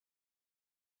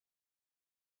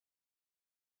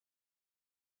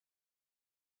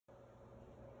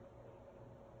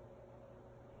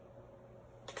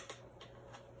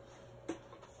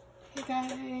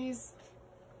guys,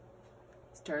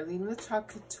 Starling with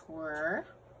Couture.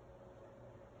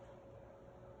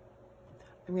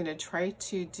 I'm going to try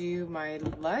to do my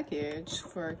luggage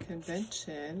for a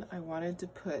convention. I wanted to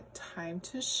put Time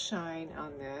to Shine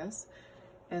on this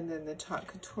and then the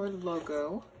Couture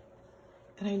logo.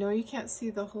 And I know you can't see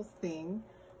the whole thing,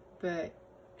 but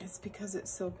it's because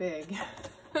it's so big.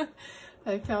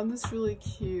 I found this really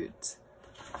cute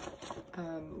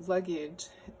luggage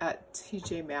at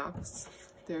TJ Maxx.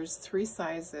 There's 3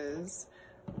 sizes.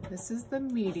 This is the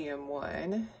medium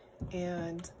one,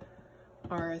 and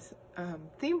our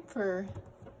theme for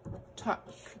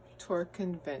Couture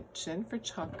convention for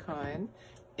ChalkCon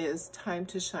is Time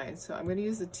to Shine. So I'm going to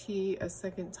use the T a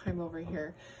second time over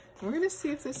here. And we're going to see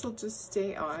if this will just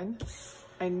stay on.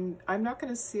 I'm not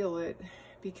going to seal it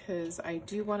because I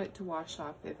do want it to wash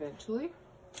off eventually.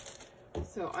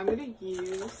 So I'm going to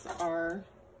use our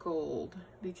gold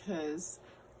because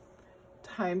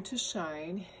Time to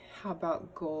Shine. How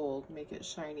about gold? Make it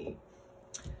shiny.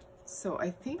 So I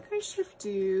think I should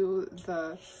do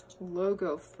the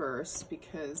logo first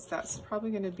because that's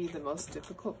probably going to be the most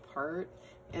difficult part,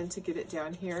 and to get it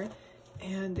down here.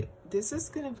 And this is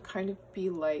going to kind of be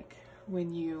like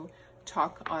when you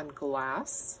chalk on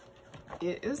glass.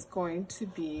 It is going to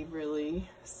be really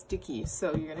sticky,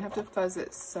 so you're going to have to fuzz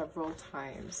it several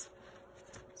times.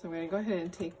 So I'm going to go ahead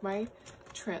and take my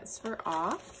transfer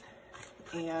off,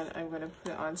 and I'm going to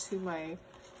put it onto my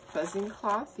fuzzing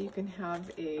cloth. You can have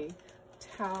a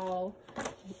towel.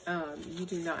 You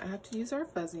do not have to use our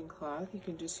fuzzing cloth. You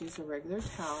can just use a regular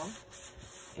towel.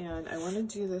 And I want to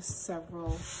do this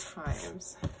several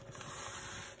times.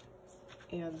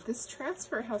 And this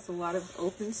transfer has a lot of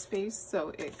open space,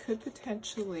 so it could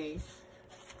potentially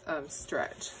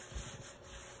stretch.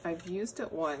 I've used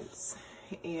it once,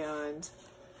 and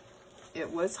it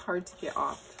was hard to get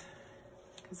off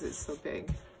because it's so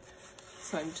big.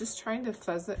 So I'm just trying to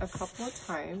fuzz it a couple of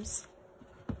times.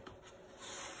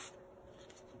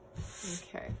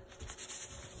 Okay.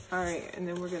 All right, and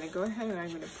then we're going to go ahead and I'm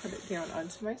going to put it down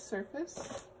onto my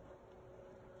surface.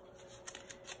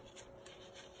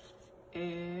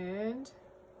 And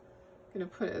I'm going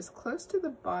to put it as close to the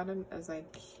bottom as I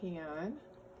can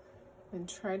and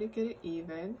try to get it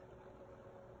even.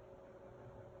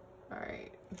 All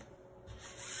right.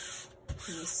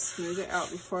 I'm going to smooth it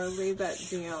out before I lay that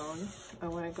down. I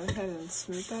want to go ahead and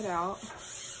smooth that out.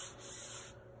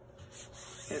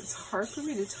 It's hard for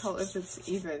me to tell if it's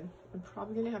even. I'm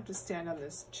probably going to have to stand on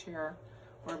this chair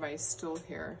or my stool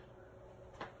here.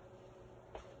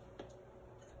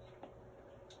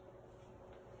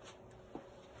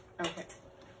 Okay,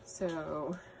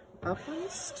 so up on the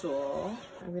stool,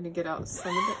 I'm going to get out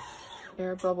some of the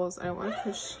air bubbles. I don't want to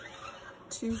push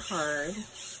too hard.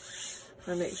 I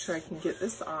want to make sure I can get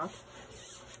this off.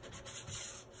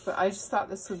 But I just thought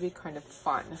this would be kind of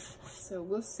fun. So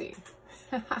we'll see.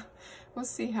 We'll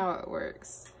see how it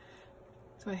works.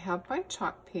 So I have my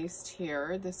chalk paste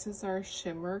here. This is our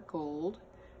shimmer gold.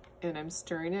 And I'm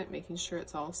stirring it, making sure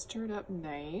it's all stirred up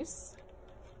nice.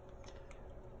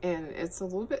 And it's a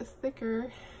little bit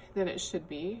thicker than it should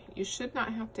be. You should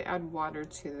not have to add water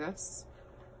to this.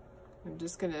 I'm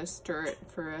just going to stir it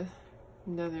for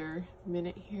another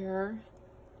minute here.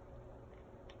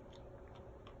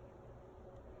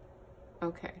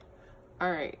 Okay.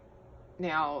 All right.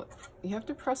 Now, you have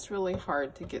to press really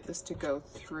hard to get this to go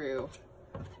through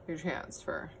your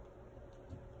transfer.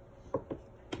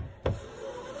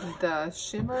 The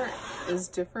shimmer is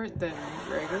different than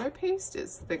regular paste.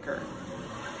 It's thicker.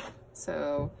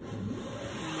 So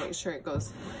make sure it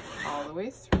goes all the way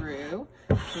through.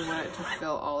 We want it to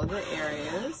fill all of the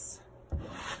areas.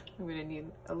 I'm going to need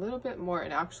a little bit more,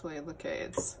 and actually look at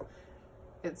it,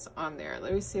 it's on there.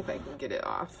 Let me see if I can get it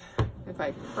off. If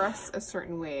I press a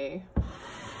certain way,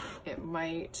 I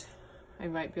might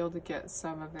be able to get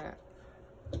some of it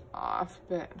off,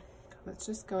 but let's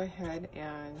just go ahead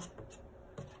and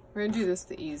we're going to do this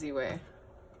the easy way.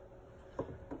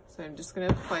 So I'm just going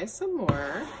to apply some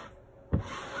more.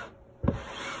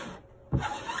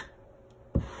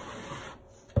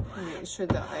 Make sure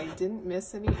that I didn't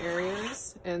miss any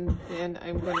areas, and then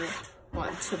I'm going to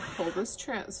want to pull this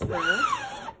transfer.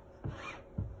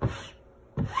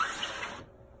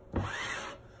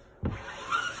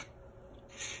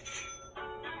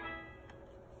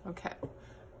 Okay,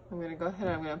 I'm going to go ahead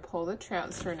and I'm going to pull the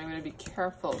transfer, and I'm going to be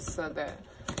careful so that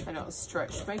I don't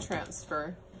stretch my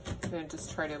transfer. I'm going to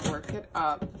just try to work it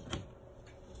up.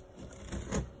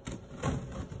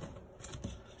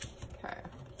 Okay,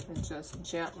 and just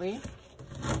gently.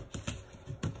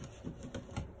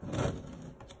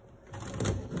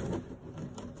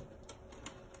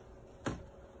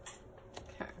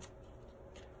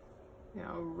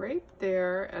 right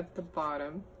there at the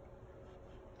bottom.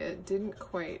 It didn't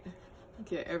quite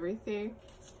get everything.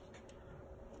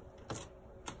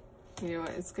 You know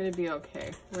what, it's gonna be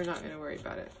okay. We're not gonna worry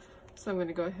about it. So I'm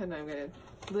gonna go ahead and I'm gonna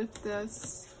lift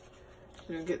this.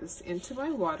 I'm gonna get this into my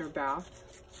water bath.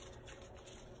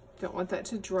 Don't want that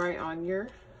to dry on your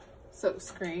silk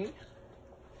screen.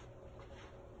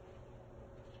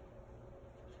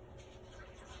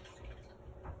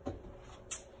 Go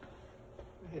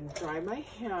ahead and dry my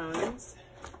hands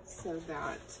so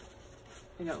that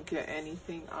I don't get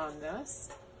anything on this.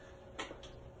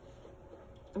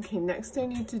 Okay, next I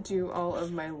need to do all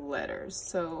of my letters.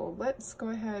 So let's go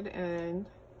ahead and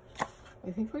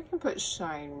I think we can put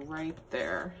shine right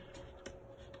there.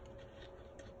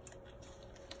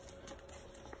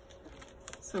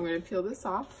 So I'm going to peel this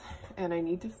off and I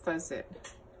need to fuzz it.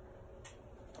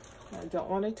 I don't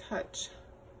want to touch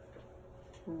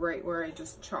right where I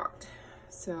just chalked.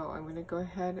 So I'm going to go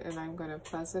ahead and I'm going to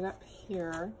fuzz it up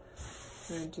here.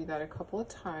 I'm going to do that a couple of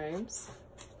times.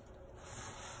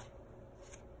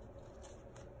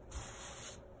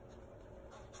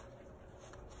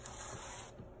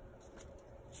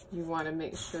 You want to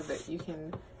make sure that you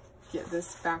can get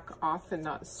this back off and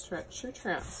not stretch your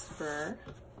transfer.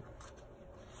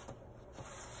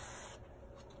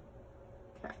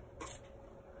 Okay.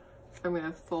 I'm going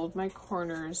to fold my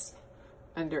corners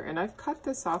under, and I've cut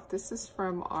this off. This is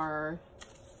from our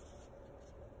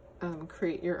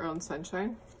Create Your Own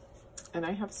Sunshine, and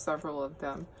I have several of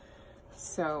them.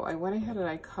 So I went ahead and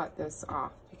I cut this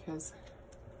off because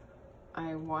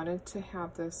I wanted to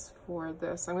have this for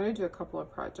this. I'm going to do a couple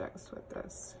of projects with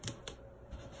this.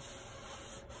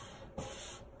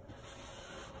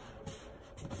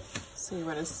 So you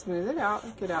want to smooth it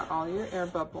out, get out all your air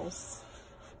bubbles.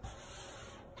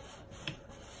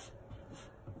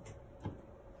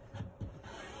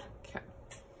 Okay,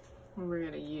 and we're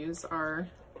going to use our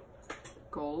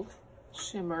gold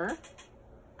shimmer.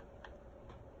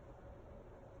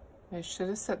 I should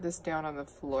have set this down on the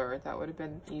floor. That would have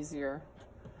been easier.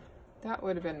 That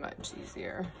would have been much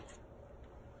easier.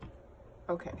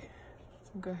 Okay,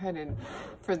 go ahead and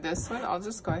for this one, I'll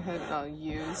just go ahead and I'll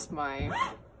use my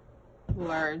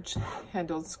large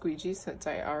handled squeegee since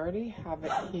I already have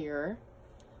it here.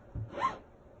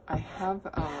 I have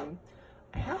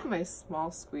my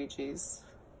small squeegees.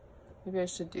 Maybe I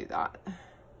should do that.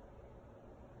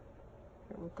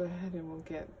 We'll go ahead and we'll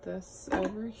get this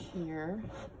over here.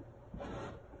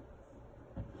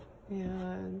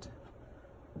 And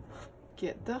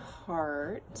get the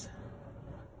heart.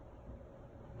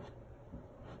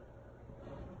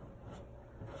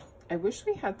 I wish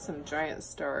we had some giant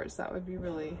stars. That would be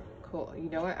really cool. You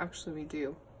know what? Actually, we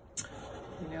do.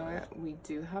 You know what? We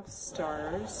do have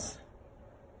stars.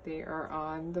 They are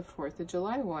on the 4th of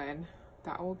July one.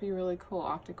 That will be really cool.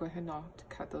 I'll have to go ahead and I'll have to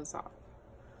cut those off.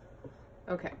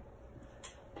 Okay.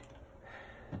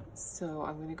 So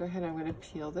I'm going to go ahead and I'm going to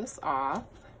peel this off,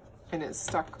 and it's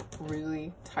stuck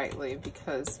really tightly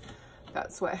because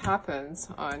that's what happens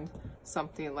on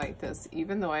something like this,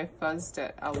 even though I fuzzed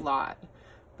it a lot,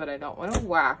 but I don't want to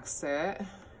wax it.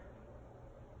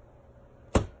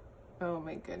 Oh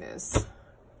my goodness.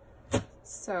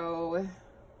 So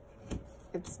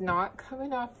it's not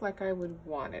coming off like I would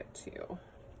want it to.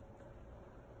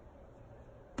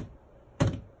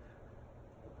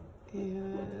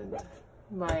 And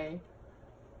my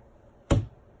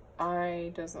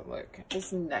eye doesn't look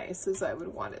as nice as I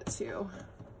would want it to.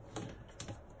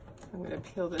 I'm going to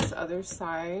peel this other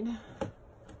side.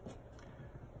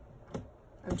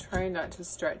 I'm trying not to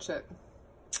stretch it.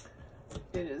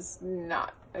 It is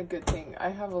not a good thing. I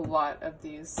have a lot of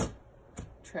these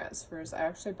transfers. I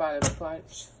actually bought a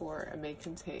bunch for a make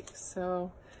and take.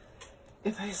 So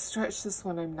if I stretch this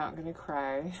one, I'm not going to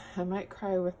cry. I might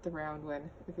cry with the round one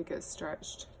if it gets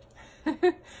stretched.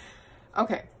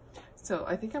 Okay, so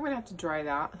I think I'm going to have to dry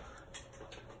that.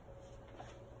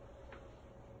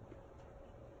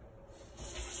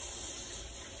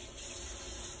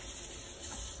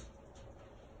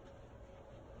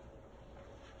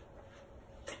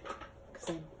 Because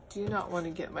I do not want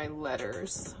to get my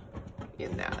letters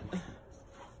in that.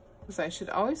 Because I should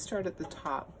always start at the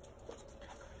top.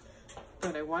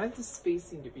 But I wanted the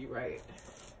spacing to be right.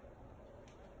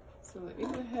 So let me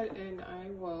go ahead and I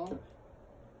will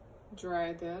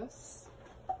dry this.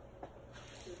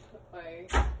 Put my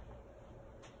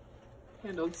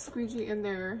handled squeegee in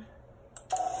there.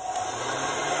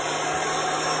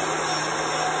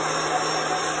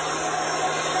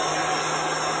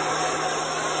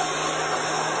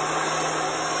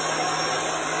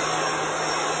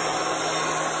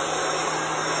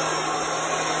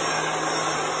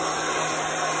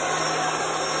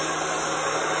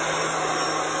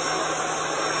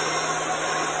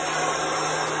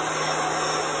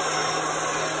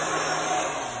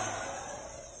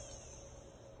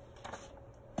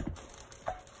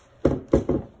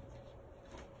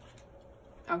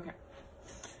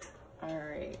 All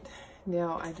right,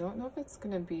 now I don't know if it's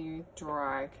gonna be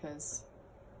dry because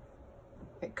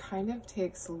it kind of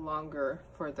takes longer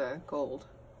for the gold.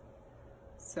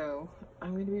 So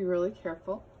I'm going to be really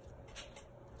careful.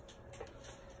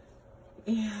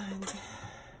 And I'm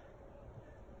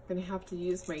going to have to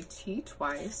use my T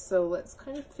twice. So let's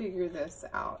kind of figure this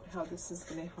out, how this is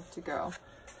going to have to go.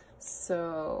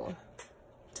 So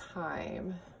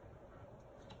time.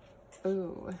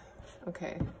 Ooh,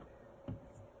 okay.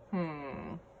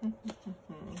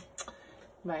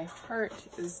 My heart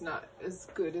is not as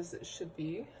good as it should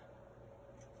be.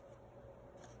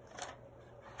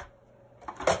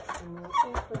 I'm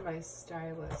looking for my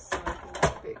stylus so I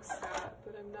can fix that,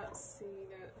 but I'm not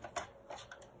seeing it.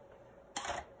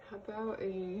 How about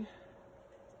okay,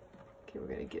 we're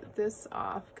gonna get this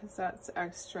off because that's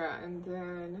extra, and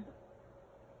then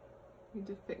I need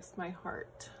to fix my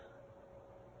heart.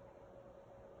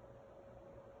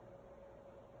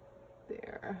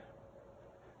 There.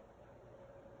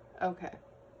 Okay.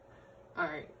 All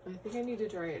right, I think I need to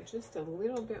dry it just a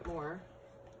little bit more.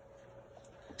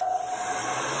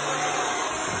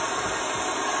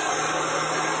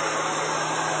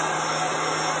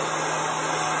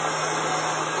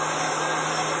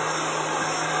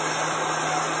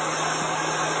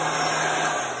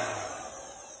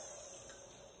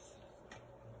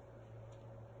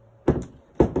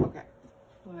 Okay,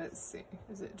 let's see,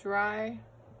 is it dry?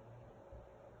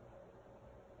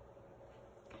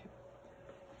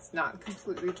 Not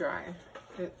completely dry.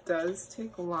 It does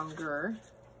take longer.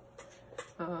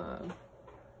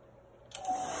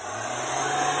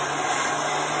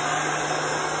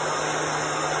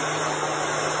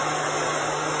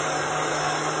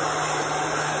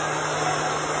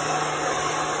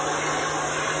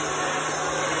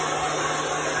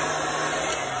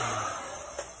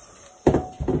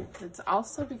 It's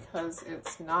also because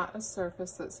it's not a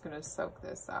surface that's going to soak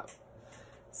this up.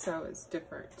 So it's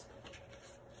different.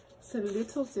 It's a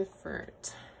little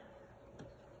different.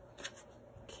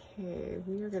 Okay,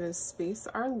 we are going to space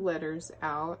our letters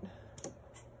out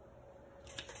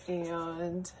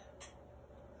and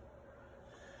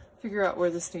figure out where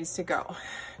this needs to go,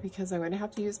 because I'm going to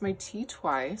have to use my T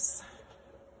twice.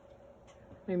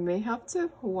 I may have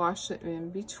to wash it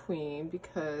in between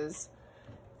because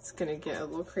it's going to get a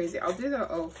little crazy. I'll do the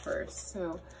O first.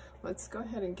 So let's go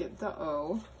ahead and get the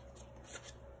O.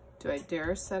 Do I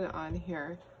dare set it on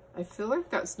here? I feel like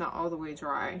that's not all the way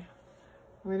dry.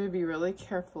 I'm going to be really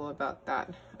careful about that.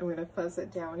 I'm going to fuzz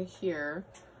it down here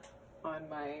on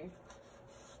my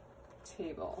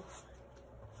table.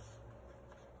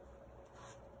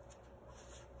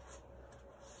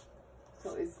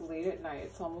 So it's late at night.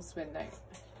 It's almost midnight.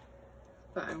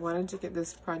 But I wanted to get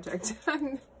this project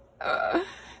done.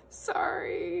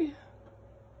 Sorry.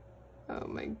 Oh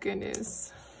my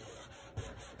goodness.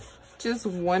 Just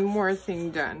one more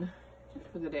thing done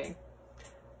for the day.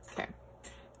 Okay,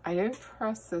 I didn't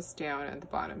press this down at the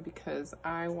bottom because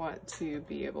I want to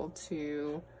be able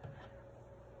to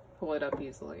pull it up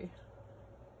easily.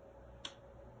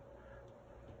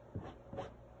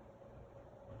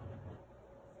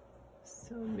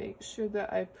 So make sure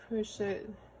that I push it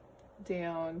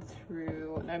down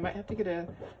through, and I might have to get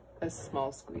a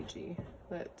small squeegee,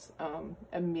 but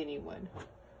a mini one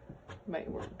might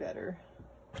work better.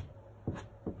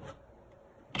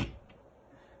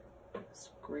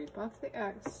 Scrape off the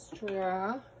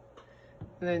extra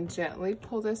and then gently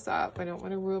pull this up. I don't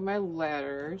want to ruin my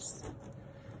letters.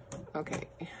 Okay,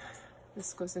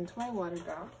 this goes into my water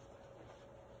bath.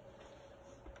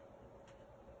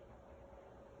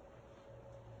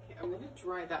 Okay, I'm going to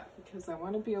dry that because I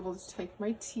want to be able to take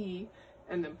my tea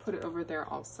and then put it over there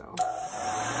also.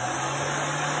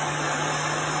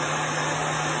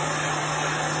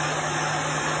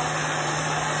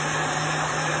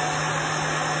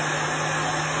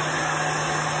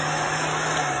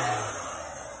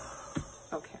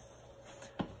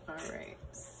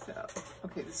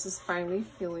 This is finally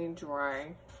feeling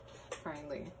dry,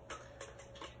 finally.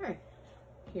 Okay,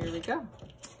 here we go.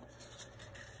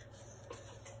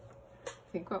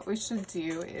 I think what we should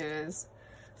do is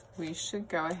we should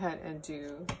go ahead and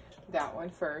do that one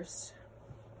first.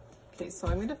 Okay, so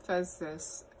I'm going to fuzz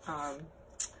this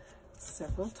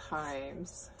several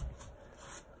times.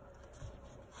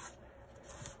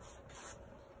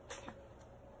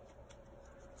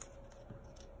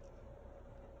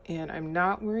 And I'm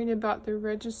not worried about the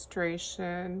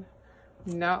registration,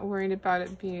 not worried about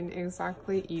it being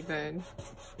exactly even.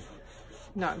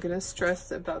 Not gonna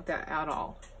stress about that at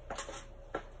all.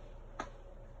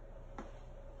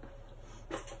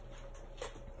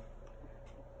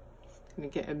 I'm gonna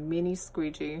get a mini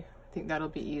squeegee. I think that'll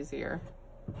be easier.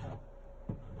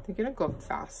 They're gonna go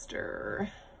faster.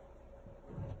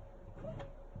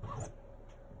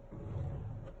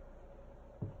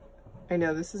 I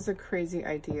know this is a crazy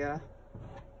idea.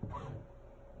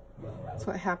 That's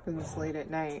what happens late at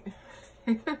night.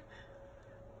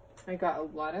 I got a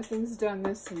lot of things done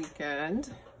this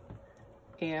weekend,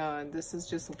 and this is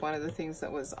just one of the things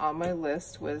that was on my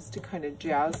list, was to kind of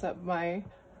jazz up my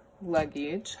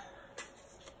luggage.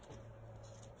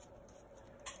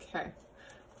 Okay,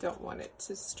 don't want it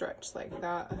to stretch like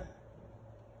that. I'm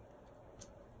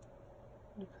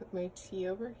gonna put my tea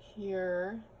over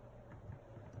here.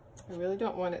 I really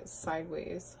don't want it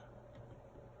sideways.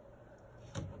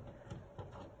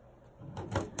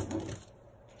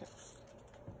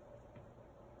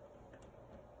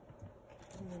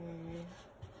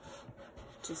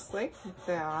 Just like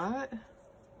that. I'm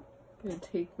gonna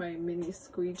take my mini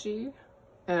squeegee,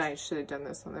 and I should have done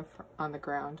this on the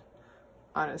ground,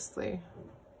 honestly.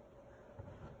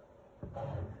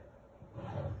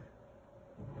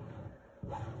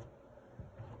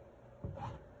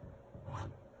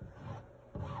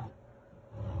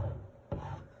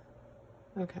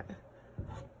 Okay.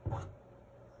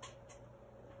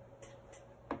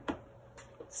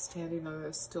 Standing on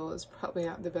a stool is probably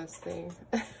not the best thing.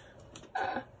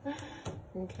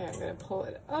 Okay, I'm gonna pull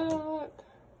it up.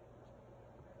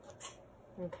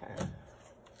 Okay.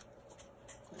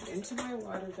 Into my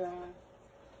water bath.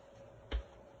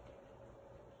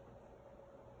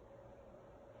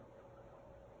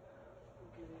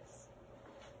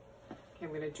 Okay,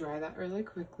 I'm gonna dry that really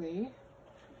quickly.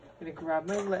 I'm gonna grab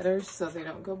my letters so they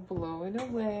don't go blowing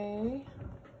away.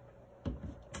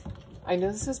 I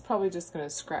know this is probably just gonna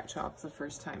scratch off the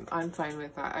first time. I'm fine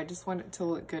with that. I just want it to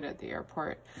look good at the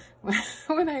airport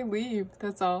when I leave.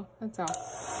 That's all. That's all.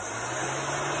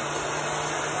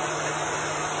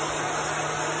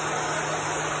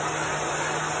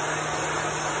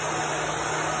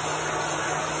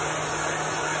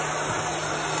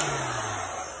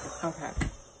 Okay.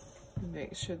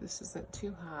 Make sure this isn't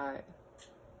too hot.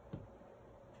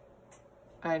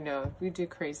 I know we do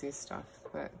crazy stuff,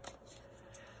 but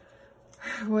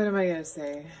what am I gonna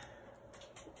say?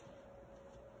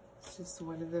 It's just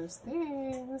one of those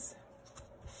things.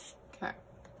 Okay.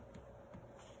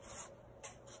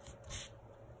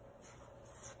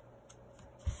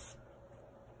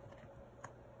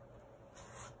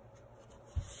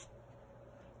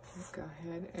 Go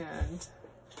ahead and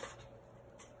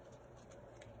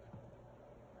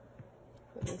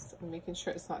put this, I'm making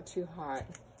sure it's not too hot.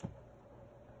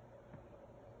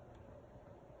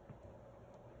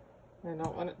 I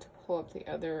don't want it to pull up the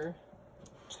other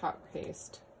chalk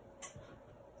paste.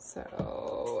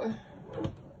 So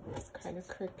it's kind of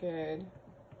crooked.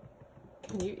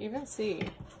 Can you even see?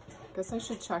 I guess I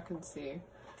should check and see.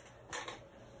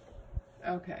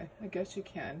 Okay, I guess you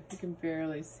can. You can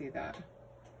barely see that.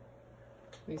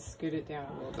 Let me scoot it down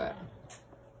a little bit.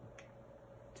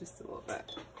 Just a little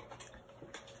bit.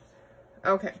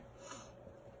 Okay.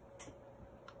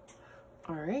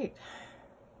 All right.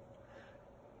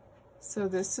 So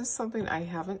this is something I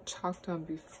haven't chalked on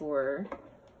before.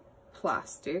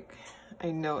 Plastic.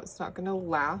 I know it's not going to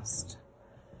last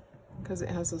because it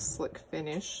has a slick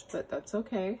finish, but that's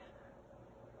okay.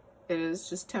 It is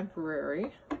just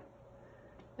temporary.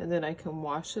 And then I can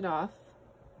wash it off.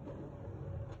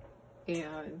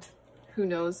 And who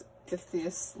knows if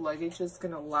this luggage is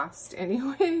going to last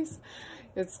anyways.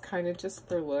 It's kind of just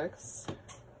for looks.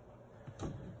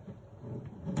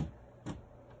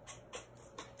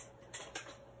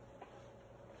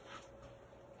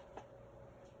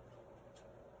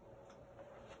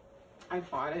 I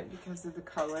bought it because of the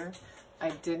color.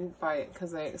 I didn't buy it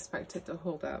because I expect it to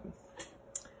hold up.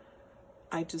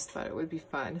 I just thought it would be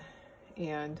fun.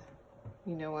 And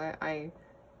you know what? I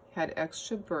had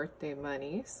extra birthday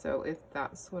money, so if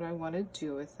that's what I want to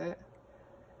do with it,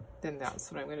 then that's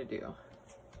what I'm going to do.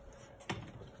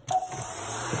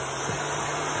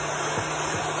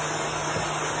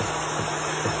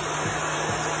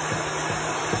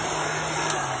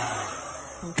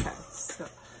 Okay, so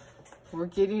we're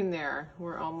getting there.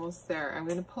 We're almost there. I'm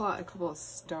going to pull out a couple of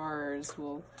stars.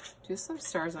 We'll do some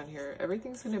stars on here.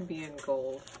 Everything's going to be in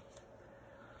gold.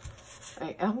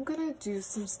 I am going to do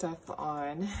some stuff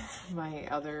on my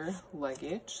other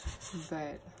luggage,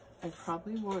 but I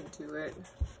probably won't do it.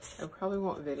 I probably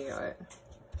won't video it.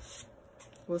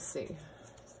 We'll see.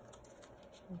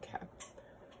 Okay.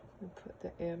 Put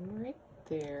the M right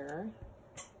there.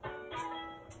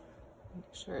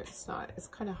 Make sure it's not, it's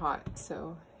kind of hot,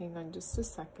 so hang on just a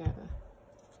second.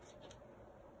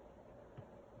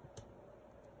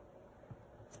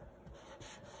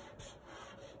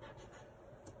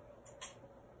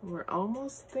 We're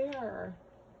almost there.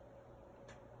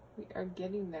 We are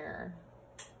getting there.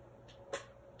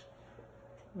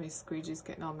 My squeegee's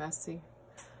getting all messy.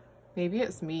 Maybe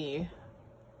it's me.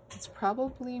 It's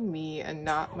probably me and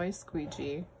not my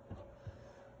squeegee.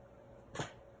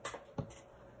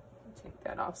 Take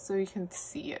that off so you can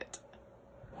see it.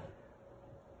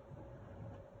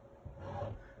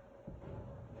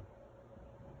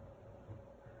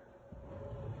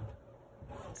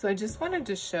 So I just wanted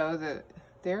to show that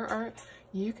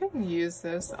you can use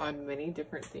this on many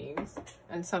different things,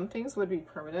 and some things would be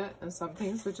permanent and some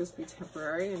things would just be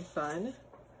temporary and fun.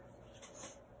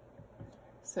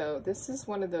 So this is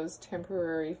one of those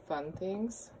temporary fun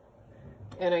things,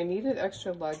 and I needed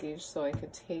extra luggage so I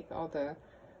could take all the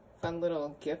fun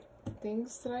little gift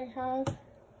things that I have.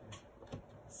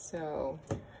 So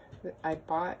I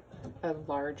bought a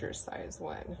larger size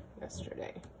one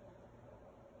yesterday.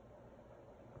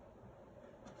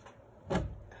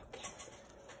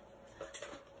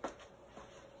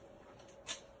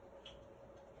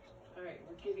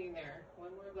 Getting there. One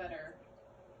more letter,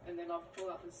 and then I'll pull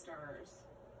out the stars.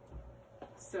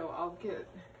 So I'll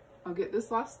get this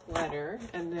last letter,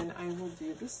 and then I will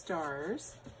do the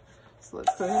stars. So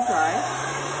let's go ahead and dry.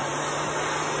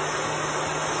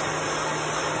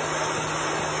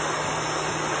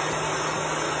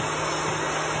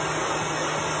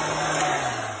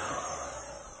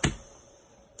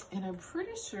 And I'm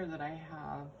pretty sure that I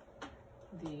have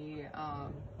the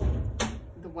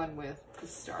one with the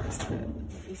stars on it.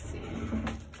 Let me see.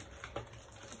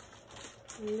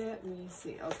 Let me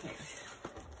see. Okay,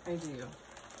 I do.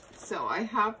 So I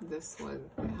have this one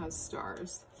that has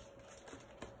stars.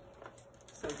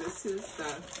 So this is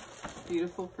the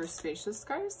Beautiful for Spacious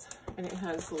Skies, and it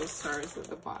has little stars at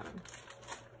the bottom.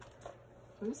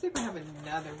 Let me see if I have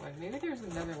another one. Maybe there's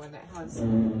another one that has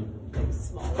like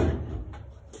smaller.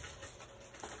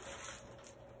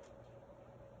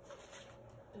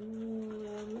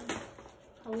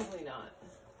 Probably not.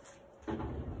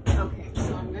 Okay,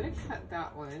 so I'm going to cut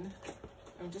that one.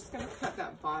 I'm just going to cut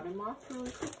that bottom off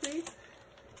really quickly.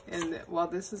 And while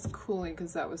this is cooling,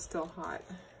 because that was still hot.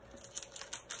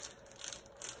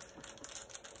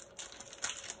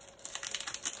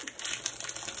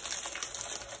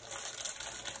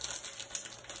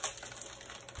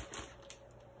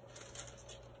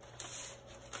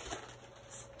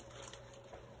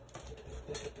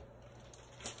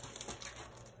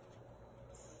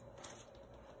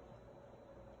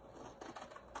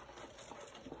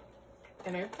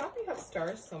 And I probably have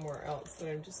stars somewhere else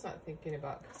that I'm just not thinking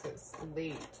about because it's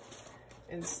late.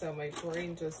 And so my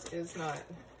brain just is not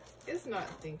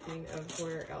thinking of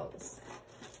where else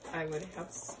I would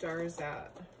have stars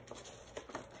at.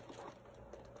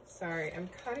 Sorry, I'm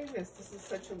cutting this. This is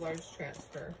such a large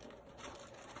transfer.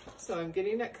 So I'm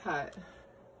getting it cut.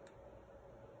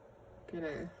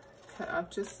 Gonna cut off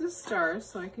just the stars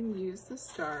so I can use the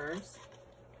stars.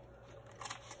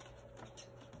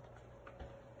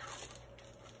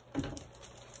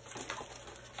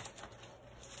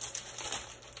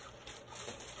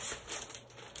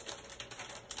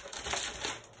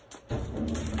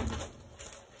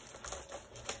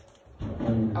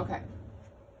 Okay.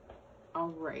 All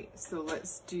right, so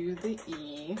let's do the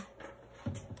E.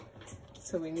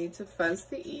 So we need to fuzz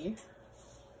the E.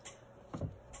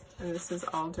 And this is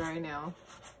all dry now.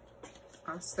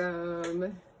 Awesome.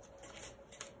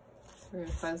 We're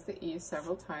gonna fuzz the E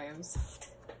several times.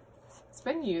 It's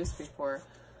been used before,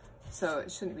 so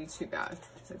it shouldn't be too bad.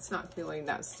 It's not feeling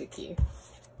that sticky.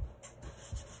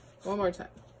 One more time.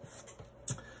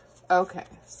 Okay,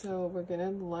 so we're gonna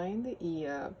line the E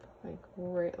up, like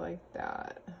right like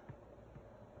that.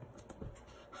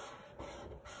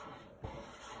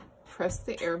 Press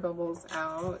the air bubbles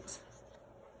out.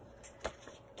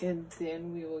 And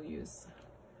then we will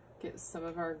get some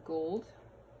of our gold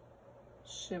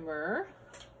shimmer.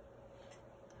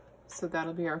 So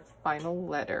that'll be our final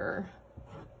letter.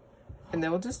 And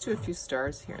then we'll just do a few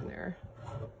stars here and there.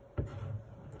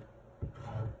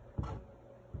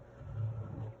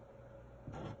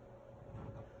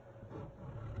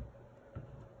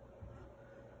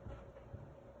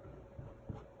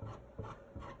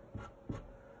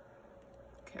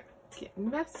 Okay, getting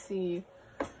messy.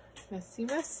 Messy,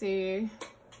 messy.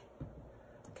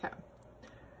 Okay,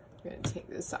 we're gonna take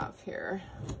this off here.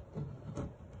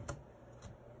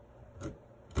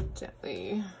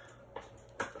 Gently.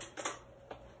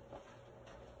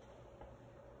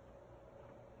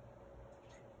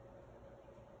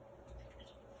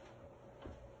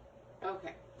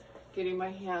 Okay, getting my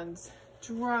hands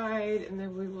dried, and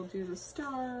then we will do the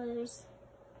stars.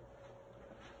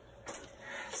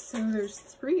 So there's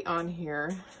 3 on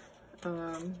here. I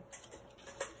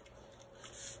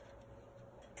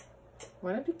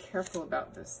want to be careful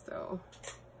about this though.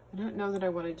 I don't know that I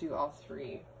want to do all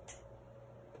three.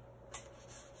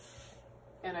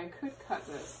 And I could cut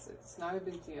this, it's not a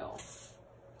big deal.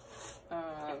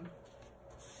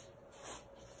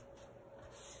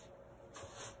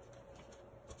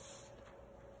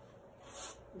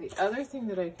 The other thing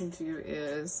that I can do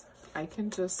is I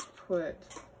can just put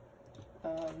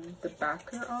the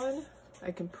backer on.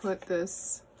 I can put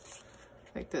this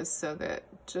like this so that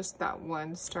just that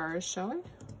one star is showing.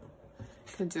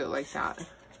 I can do it like that.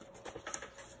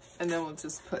 And then we'll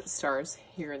just put stars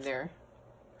here and there.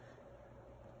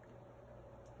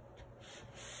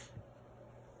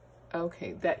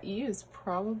 Okay, that E is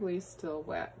probably still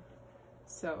wet.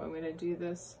 So I'm going to do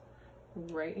this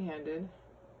right-handed.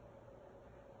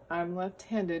 I'm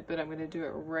left-handed, but I'm going to do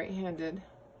it right-handed.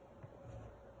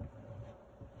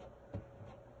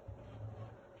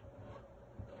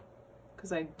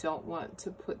 Because I don't want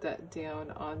to put that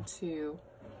down onto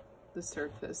the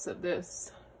surface of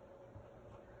this.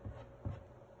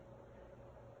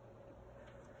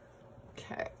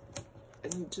 Okay,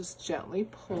 and just gently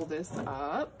pull this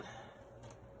up.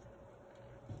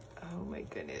 Oh my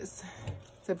goodness,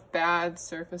 it's a bad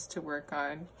surface to work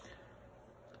on.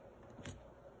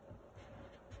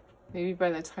 Maybe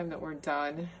by the time that we're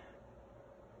done,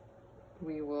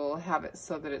 we will have it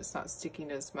so that it's not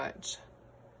sticking as much.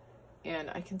 And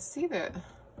I can see that I'm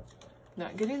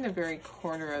not getting the very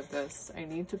corner of this. I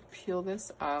need to peel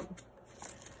this up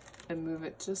and move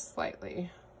it just slightly.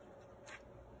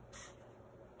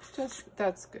 Just,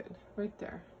 that's good, right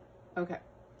there. Okay,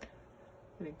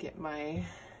 I'm gonna get my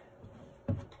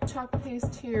chalk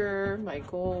paste here, my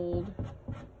gold.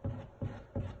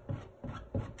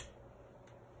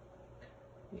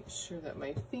 Make sure that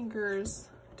my fingers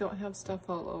don't have stuff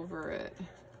all over it.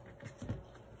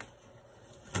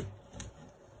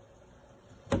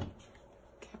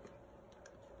 Okay.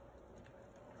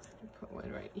 Put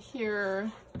one right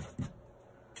here.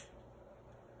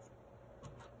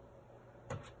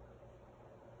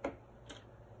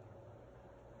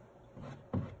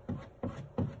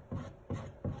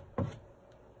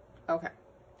 Okay.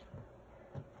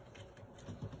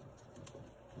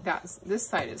 This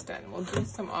side is done. We'll do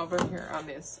some over here on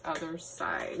this other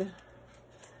side.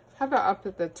 How about up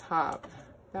at the top?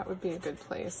 That would be a good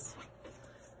place.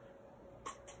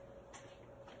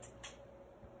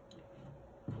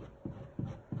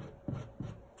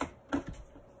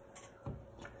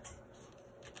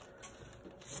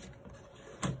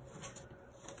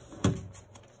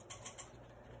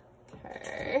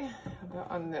 Okay, how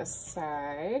about on this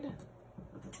side?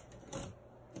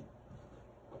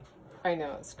 I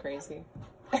know, it's crazy.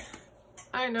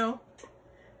 I know.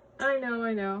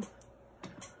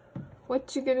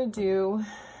 What you gonna do?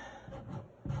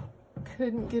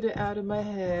 Couldn't get it out of my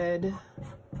head.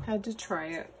 Had to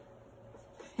try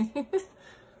it.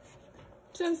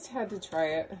 Just had to try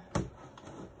it.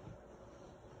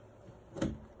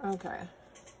 Okay.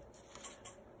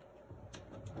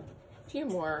 A few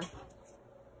more.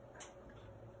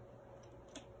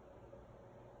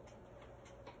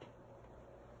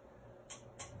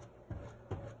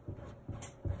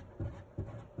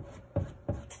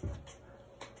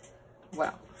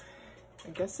 Well, I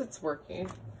guess it's working.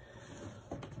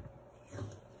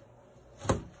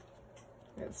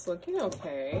 It's looking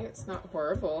okay. It's not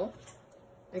horrible.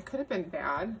 It could have been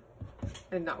bad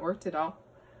and not worked at all.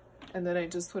 And then I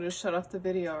just would have shut off the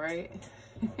video, right?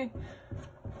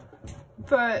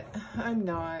 But I'm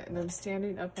not, and I'm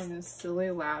standing up on this silly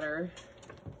ladder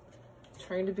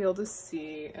trying to be able to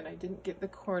see, and I didn't get the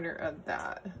corner of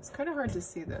that. It's kind of hard to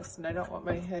see this, and I don't want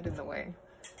my head in the way.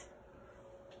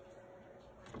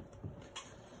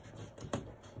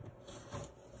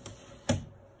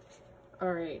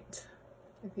 All right,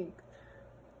 I think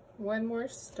one more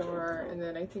star and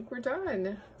then I think we're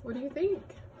done. What do you think?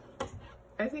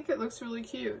 I think it looks really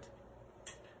cute.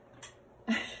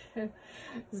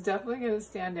 It's definitely gonna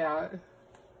stand out.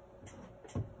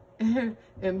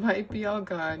 It might be all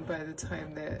gone by the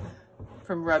time that,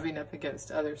 from rubbing up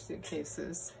against other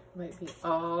suitcases. It might be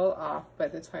all off by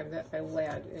the time that I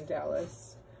land in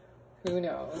Dallas. Who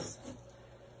knows?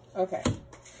 Okay.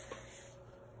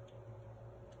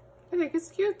 I think it's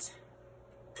cute.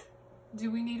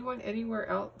 Do we need one anywhere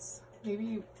else?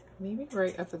 Maybe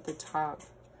right up at the top.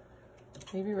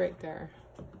 Maybe right there.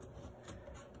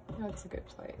 That's a good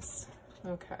place.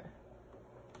 Okay.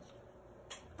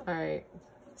 All right.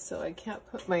 So I can't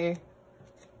put my...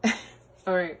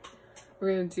 All right.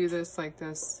 We're going to do this like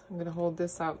this. I'm going to hold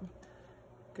this up.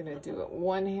 I'm going to do it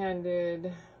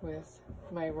one-handed with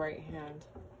my right hand,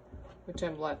 which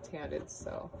I'm left-handed,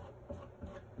 so.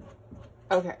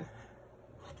 Okay.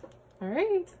 All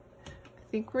right,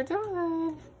 I think we're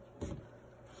done.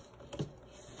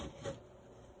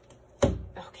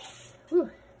 Okay, whew.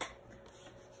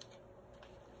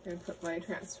 I'm gonna put my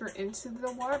transfer into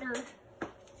the water.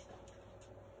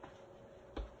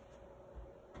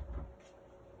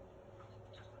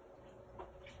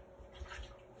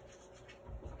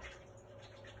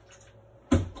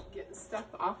 Getting stuff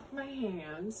off my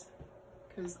hands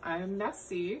because I'm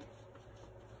messy.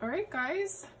 All right,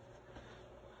 guys.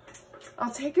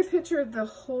 I'll take a picture of the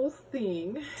whole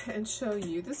thing and show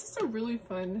you. This is a really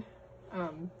fun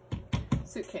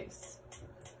suitcase.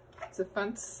 It's a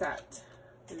fun set.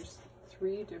 There's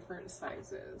 3 different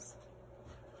sizes.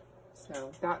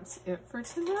 So that's it for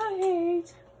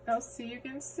tonight. I'll see you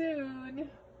again soon.